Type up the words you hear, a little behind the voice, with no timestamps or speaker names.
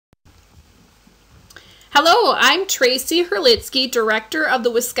Hello, I'm Tracy Herlitsky, Director of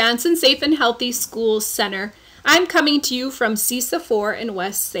the Wisconsin Safe and Healthy Schools Center. I'm coming to you from CSA 4 in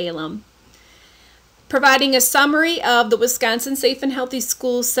West Salem, providing a summary of the Wisconsin Safe and Healthy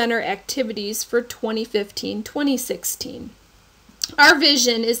Schools Center activities for 2015-2016. Our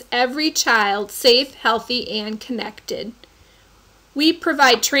vision is every child safe, healthy, and connected. We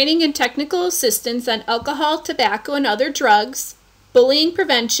provide training and technical assistance on alcohol, tobacco, and other drugs, bullying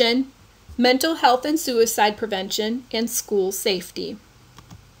prevention, mental health and suicide prevention, and school safety.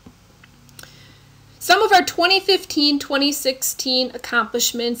 Some of our 2015-2016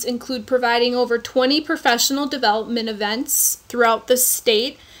 accomplishments include providing over 20 professional development events throughout the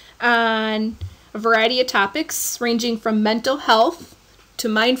state on a variety of topics ranging from mental health to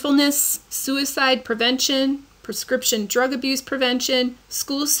mindfulness, suicide prevention, prescription drug abuse prevention,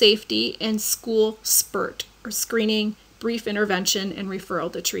 school safety, and school SPURT, or screening, brief intervention, and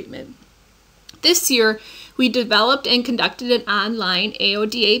referral to treatment. This year, we developed and conducted an online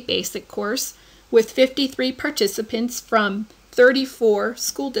AODA basic course with 53 participants from 34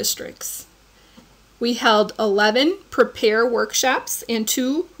 school districts. We held 11 prepare workshops and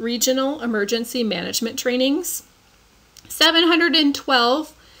 2 regional emergency management trainings.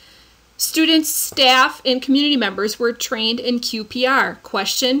 712 students, staff, and community members were trained in QPR,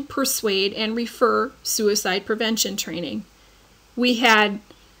 question, persuade, and refer suicide prevention training. We had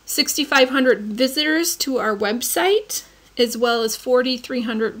 6,500 visitors to our website, as well as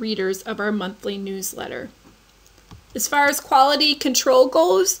 4,300 readers of our monthly newsletter. As far as quality control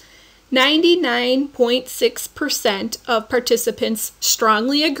goes, 99.6% of participants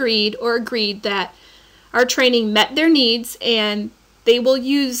strongly agreed that our training met their needs and they will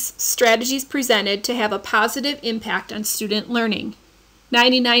use strategies presented to have a positive impact on student learning.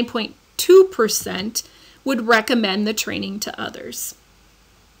 99.2% would recommend the training to others.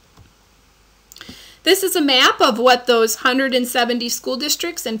 This is a map of what those 170 school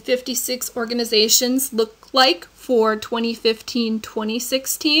districts and 56 organizations look like for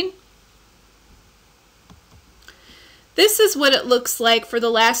 2015-2016. This is what it looks like for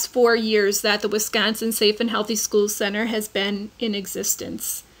the last 4 years that the Wisconsin Safe and Healthy Schools Center has been in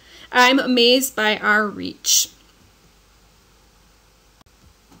existence. I'm amazed by our reach.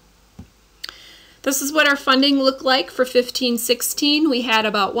 This is what our funding looked like for 15-16. We had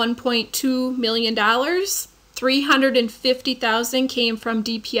about $1.2 million. $350,000 came from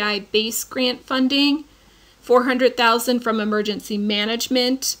DPI base grant funding, $400,000 from emergency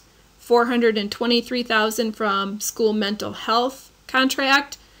management, $423,000 from school mental health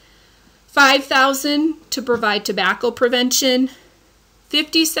contract, $5,000 to provide tobacco prevention,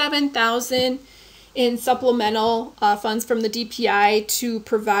 $57,000 in supplemental funds from the DPI to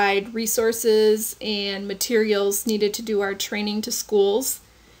provide resources and materials needed to do our training to schools.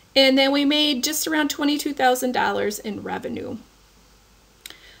 And then we made just around $22,000 in revenue.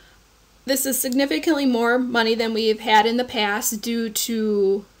 This is significantly more money than we have had in the past due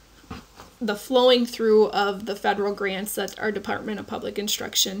to the flowing through of the federal grants that our Department of Public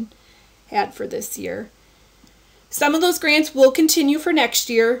Instruction had for this year. Some of those grants will continue for next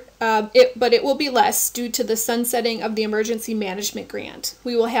year, but it will be less due to the sunsetting of the emergency management grant.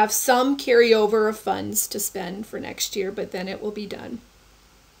 We will have some carryover of funds to spend for next year, but then it will be done.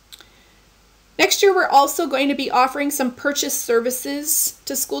 Next year, we're also going to be offering some purchase services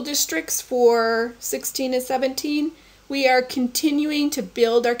to school districts for 16 and 17. We are continuing to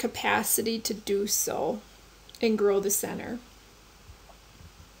build our capacity to do so and grow the center.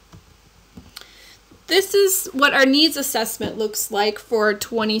 This is what our needs assessment looks like for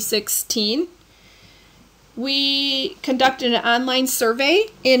 2016. We conducted an online survey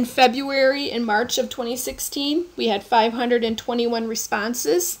in February and March of 2016. We had 521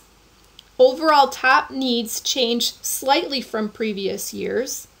 responses. Overall top needs changed slightly from previous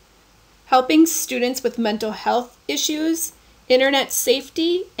years. Helping students with mental health issues, internet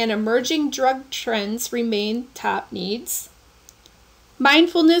safety, and emerging drug trends remain top needs.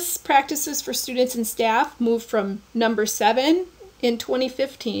 Mindfulness practices for students and staff moved from number 7 in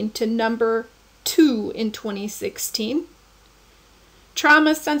 2015 to number 2 in 2016.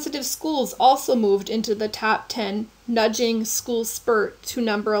 Trauma-sensitive schools also moved into the top 10, nudging School SPURT to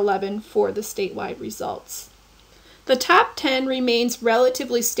number 11 for the statewide results. The top 10 remains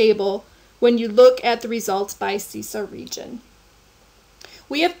relatively stable when you look at the results by CSA region.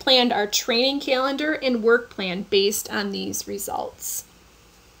 We have planned our training calendar and work plan based on these results.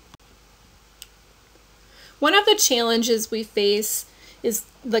 One of the challenges we face is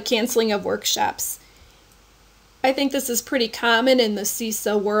the canceling of workshops. I think this is pretty common in the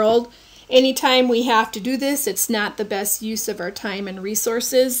CSA world. Anytime we have to do this, it's not the best use of our time and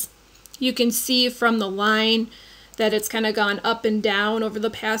resources. You can see from the line that it's kind of gone up and down over the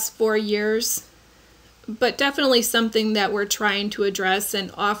past 4 years, but definitely something that we're trying to address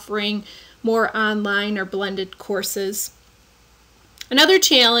and offering more online or blended courses. Another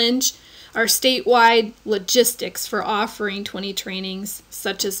challenge are statewide logistics for offering 20 trainings,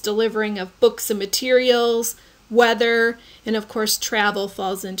 such as delivering of books and materials, weather, and of course travel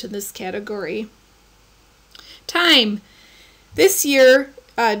falls into this category. Time. This year,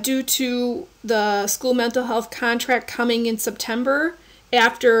 due to the school mental health contract coming in September,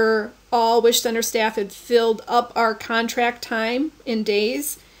 after all Wish Center staff had filled up our contract time in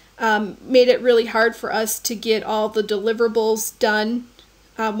days, made it really hard for us to get all the deliverables done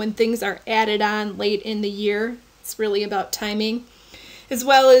when things are added on late in the year. It's really about timing. As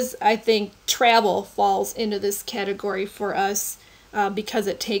well as, I think, travel falls into this category for us because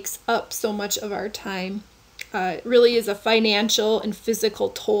it takes up so much of our time. It really is a financial and physical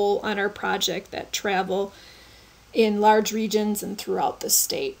toll on our project, that travel in large regions and throughout the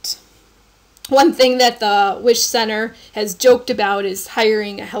state. One thing that the Wish Center has joked about is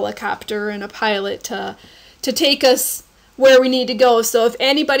hiring a helicopter and a pilot to take us where we need to go. So if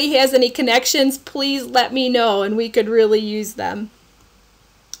anybody has any connections, please let me know, and we could really use them.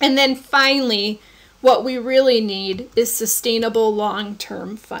 And then finally, what we really need is sustainable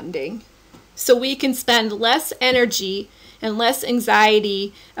long-term funding, so we can spend less energy and less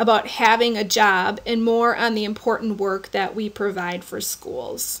anxiety about having a job and more on the important work that we provide for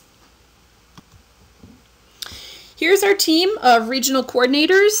schools. Here's our team of regional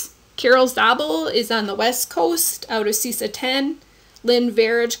coordinators. Carol Zabel is on the West Coast out of CSA 10. Lynn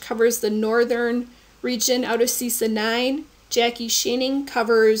Verage covers the northern region out of CSA 9. Jackie Scheening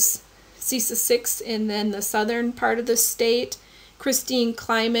covers CSA 6 and then the southern part of the state. Christine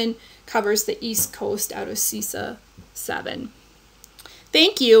Kleiman covers the East Coast out of CSA 7.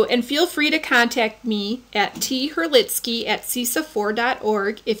 Thank you, and feel free to contact me at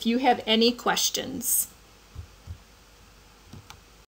thurlitsky@csa4.org if you have any questions.